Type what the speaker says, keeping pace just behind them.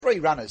three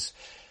runners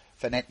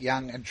for Nat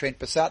Young and Trent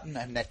Bersutton,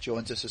 and Nat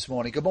joins us this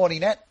morning. Good morning,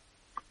 Nat.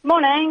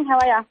 Morning, how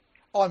are you?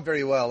 I'm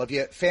very well. Have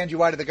you found your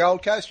way to the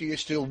Gold Coast, or are you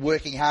still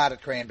working hard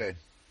at Cranbourne?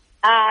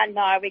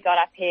 No, we got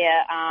up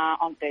here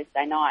on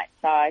Thursday night,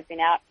 so I've been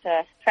out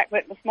to track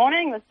work this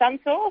morning with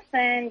Sunsource,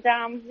 and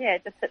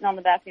just sitting on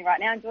the balcony right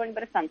now enjoying a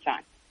bit of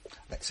sunshine.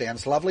 That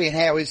sounds lovely. And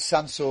how is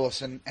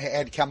Sunsource, and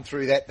how'd you come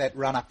through that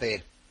run up there?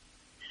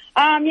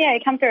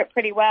 He come through it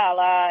pretty well.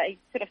 He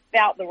sort of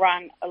felt the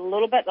run a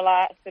little bit the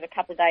last sort of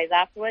couple of days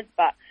afterwards,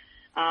 but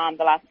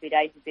the last few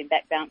days he's been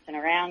back bouncing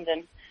around,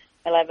 and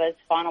he'll have his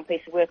final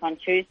piece of work on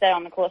Tuesday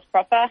on the course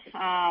proper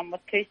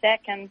with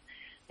Cusack, and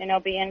then he'll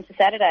be in for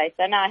Saturday.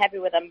 So, no, happy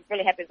with him.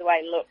 Really happy with the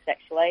way he looks,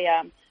 actually.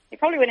 He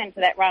probably went into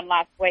that run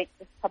last week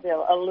just probably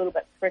a little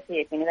bit tricky,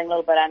 if anything, a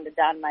little bit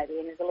underdone maybe,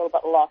 and he's a little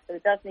bit lost. So he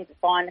does need to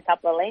find a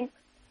couple of lengths,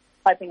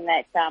 hoping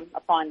that I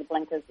find the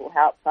blinkers will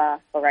help for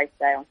race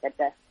day on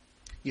Saturday.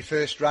 Your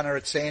first runner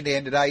at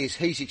Sandown today is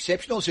He's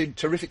Exceptional. He's in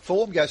terrific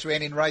form, goes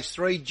around in race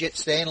 3. Jet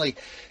Stanley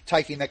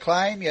taking the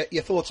claim.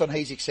 Your thoughts on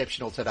He's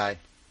Exceptional today?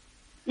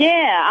 Yeah,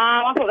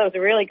 I thought that was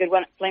a really good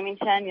one at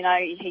Flemington. You know,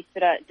 he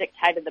sort of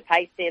dictated the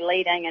pace there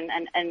leading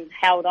and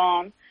held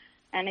on.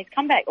 And he's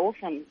come back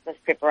awesome this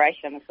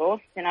preparation, this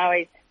horse. You know,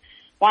 he's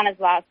won his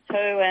last two,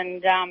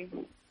 and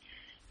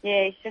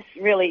he's just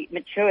really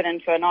matured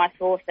into a nice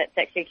horse that's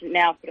actually can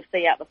now sort of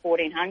see out the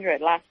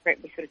 1400. Last prep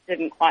we sort of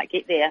didn't quite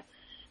get there.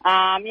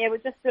 We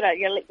just sort of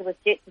elected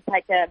with Jet to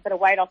take a bit of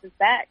weight off his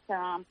back.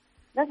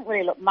 Doesn't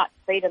really look much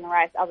speed in the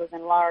race other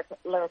than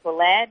Lyrical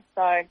Lad.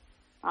 So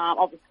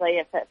obviously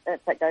if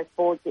it goes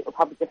forward, Jet will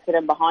probably just sit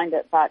in behind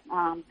it. But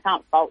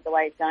can't fault the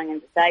way he's going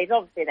into today. He's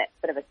obviously that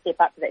bit of a step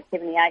up to that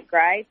 78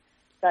 grade.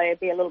 So he'll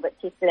be a little bit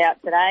tested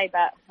out today.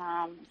 But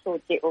I'm sure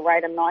Jet will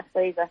rate him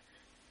nicely.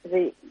 He's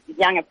a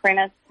young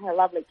apprentice, a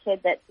lovely kid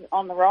that's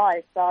on the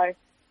rise. So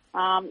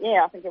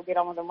I think he'll get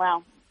on with him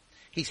well.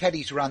 He's had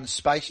his run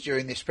spaced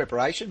during this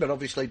preparation, but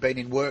obviously been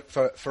in work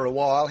for a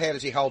while. How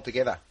does he hold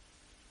together?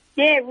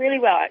 Yeah, really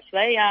well,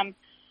 actually.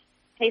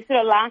 He sort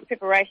of last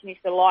preparation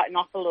used to lighten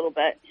off a little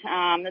bit.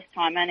 This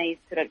time in, he's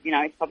sort of,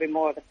 he's probably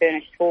more of a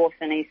furnished horse,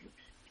 and he's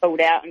pulled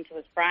out into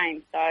his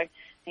frame. So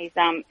he's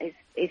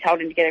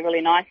holding together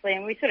really nicely,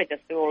 and we sort of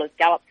just do all his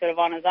gallops sort of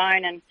on his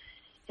own, and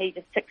he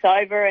just ticks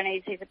over, and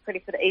he's a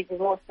pretty sort of easy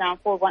horse going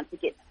forward. Once he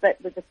gets fit,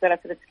 we've just got to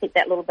sort of keep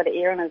that little bit of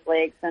air in his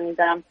legs, and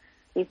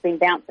he's been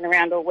bouncing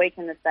around all week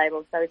in the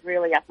stable, so he's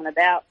really up and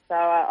about. So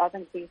I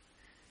think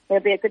he'll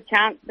be a good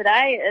chance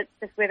today. It's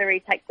just whether he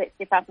takes that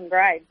step up in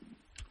grade.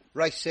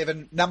 Race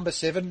 7, number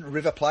 7,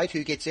 River Plate,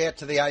 who gets out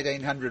to the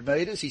 1,800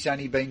 metres. He's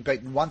only been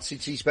beaten once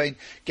since he's been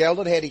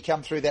gelded. How did he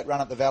come through that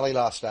run at the Valley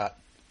last start?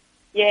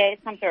 Yeah, he's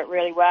come through it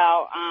really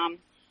well.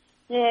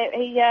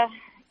 He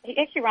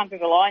actually ran through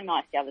the line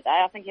nice the other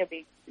day. I think he'll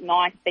be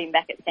nice being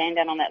back at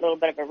Sandown on that little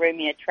bit of a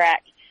roomier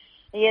track.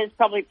 He has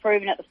probably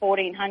proven at the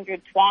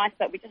 1,400 twice,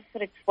 but we just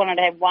wanted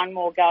to have one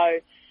more go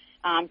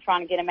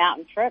trying to get him out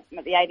and trip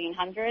at the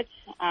 1,800.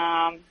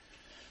 A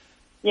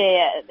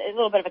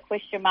little bit of a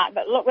question mark.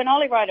 But look, when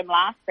Ollie rode him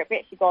last trip, he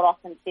actually got off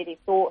and said he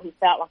thought he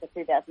felt like a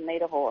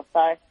 2,000-metre horse.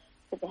 So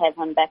good to have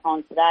him back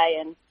on today.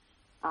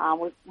 And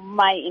we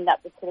may end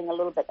up just sitting a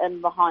little bit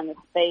in behind the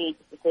speed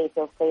just to see if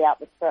he'll see out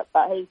the trip.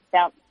 But he's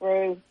bounced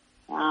through.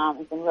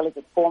 He's in really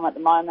good form at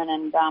the moment,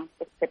 and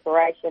this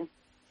preparation.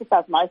 He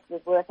does most of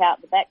his work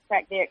out the back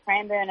track there at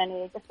Cranbourne, and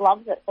he just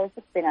loves it. So it's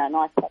just been a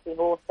nice, happy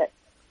horse that's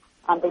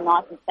been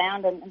nice and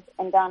sound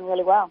and done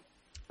really well.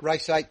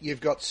 Race 8,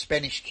 you've got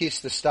Spanish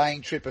Kiss, the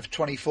staying trip of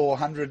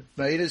 2,400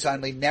 metres,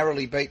 only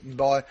narrowly beaten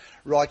by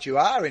Right You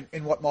Are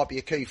in what might be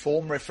a key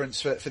form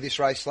reference for this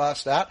race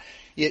last start.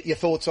 Your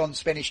thoughts on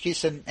Spanish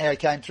Kiss and how he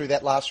came through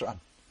that last run?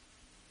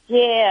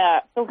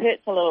 Yeah, still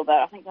hurts a little bit.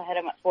 I think I had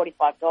him at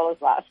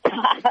 $45 last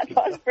start.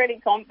 I was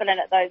pretty confident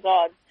at those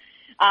odds.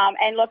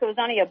 And look, it was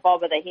only a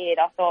bob of the head.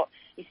 I thought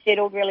he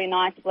settled really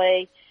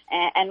nicely.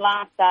 And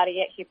last start,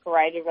 he actually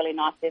paraded really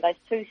nicely. Those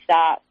two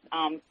starts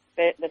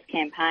for this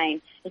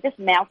campaign, he just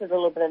melted a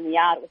little bit in the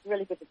yard. It was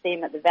really good to see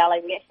him at the Valley.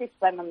 We actually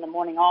swam him the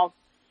morning of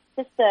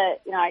just to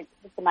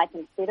make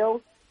him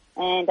settle.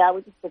 And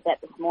we just did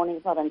that this morning.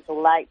 It's not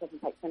until late. It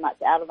doesn't take too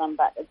much out of him,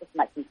 but it just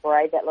makes him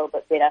parade that little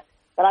bit better.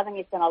 But I think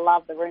he's going to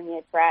love the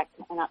roomier track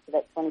and up to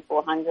that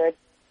 2,400.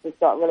 He's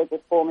got really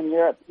good form in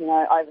Europe,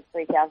 over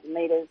 3,000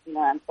 metres,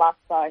 and plus.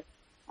 So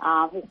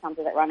he's come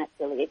to that run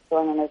absolutely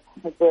excellent, and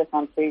his work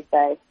on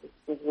Tuesday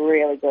was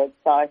really good.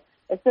 So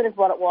it's sort of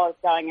what it was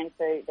going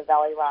into the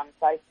Valley run.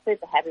 So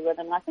super happy with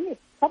him. I think he's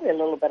probably a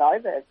little bit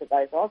over for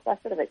those odds. I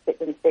sort of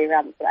expected him to be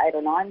around the 8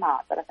 or 9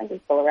 mark, but I think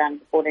he's still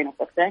around the 14 or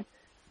 15.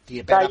 Do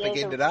you bet up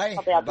again today?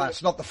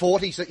 It's not the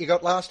 40s that you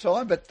got last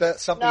time, but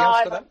something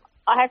else today?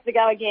 I have to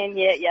go again,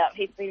 yeah.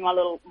 He's been my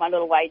little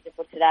wager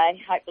for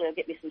today. Hopefully he'll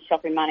get me some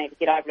shopping money to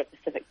get over to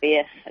Pacific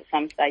Beer at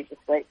some stage this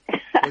week.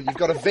 Well, you've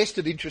got a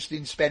vested interest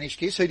in Spanish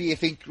Kiss. Who do you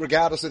think,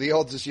 regardless of the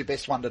odds, is your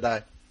best one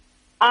today?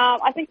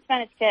 I think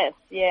Spanish Kiss,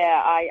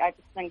 yeah. I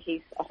just think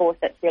he's a horse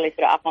that's really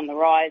sort of up on the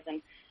rise,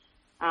 and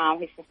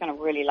he's just going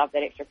to really love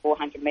that extra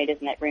 400 metres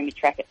in that roomy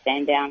track at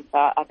Sandown. So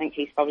I think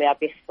he's probably our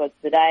best for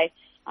today.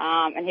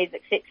 And he's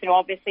exceptional.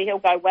 Obviously, he'll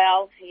go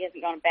well. He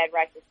hasn't gone a bad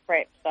race as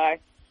prep. So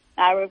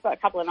we've got a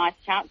couple of nice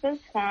chances.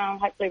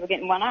 Hopefully we're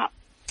getting one up.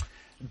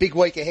 Big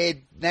week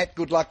ahead, Nat.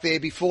 Good luck there.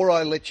 Before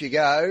I let you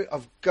go,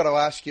 I've got to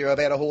ask you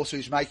about a horse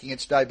who's making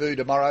its debut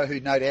tomorrow,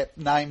 who no doubt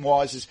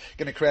name-wise is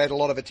going to create a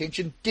lot of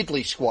attention.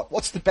 Diddley Squat.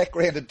 What's the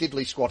background of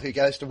Diddley Squat, who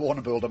goes to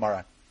Warrnambool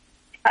tomorrow?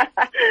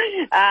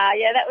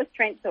 That was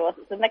Trent's horse.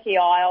 It's a Mickey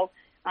Isle.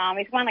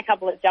 He's won a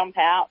couple of jump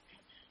outs.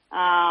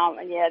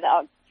 Trent's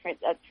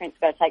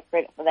got to take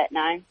credit for that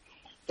name,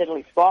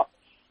 Diddley Squat.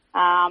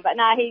 But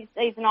no, he's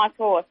a nice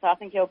horse. So I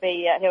think he'll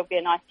be a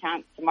nice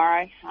chance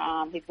tomorrow.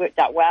 He's worked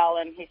up well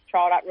and he's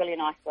trialled up really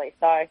nicely.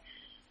 So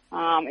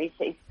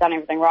he's done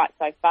everything right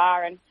so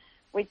far. And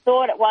we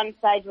thought at one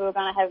stage we were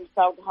going to have him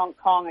sold to Hong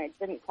Kong. It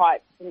didn't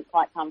quite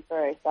come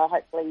through. So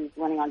hopefully he's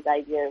winning on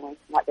debut and we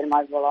might get him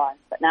over the line.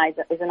 But no,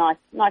 he's a nice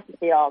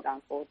PL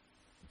going forward.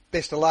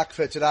 Best of luck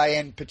for today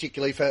and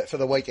particularly for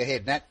the week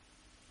ahead, Nat.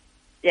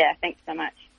 Yeah, thanks so much.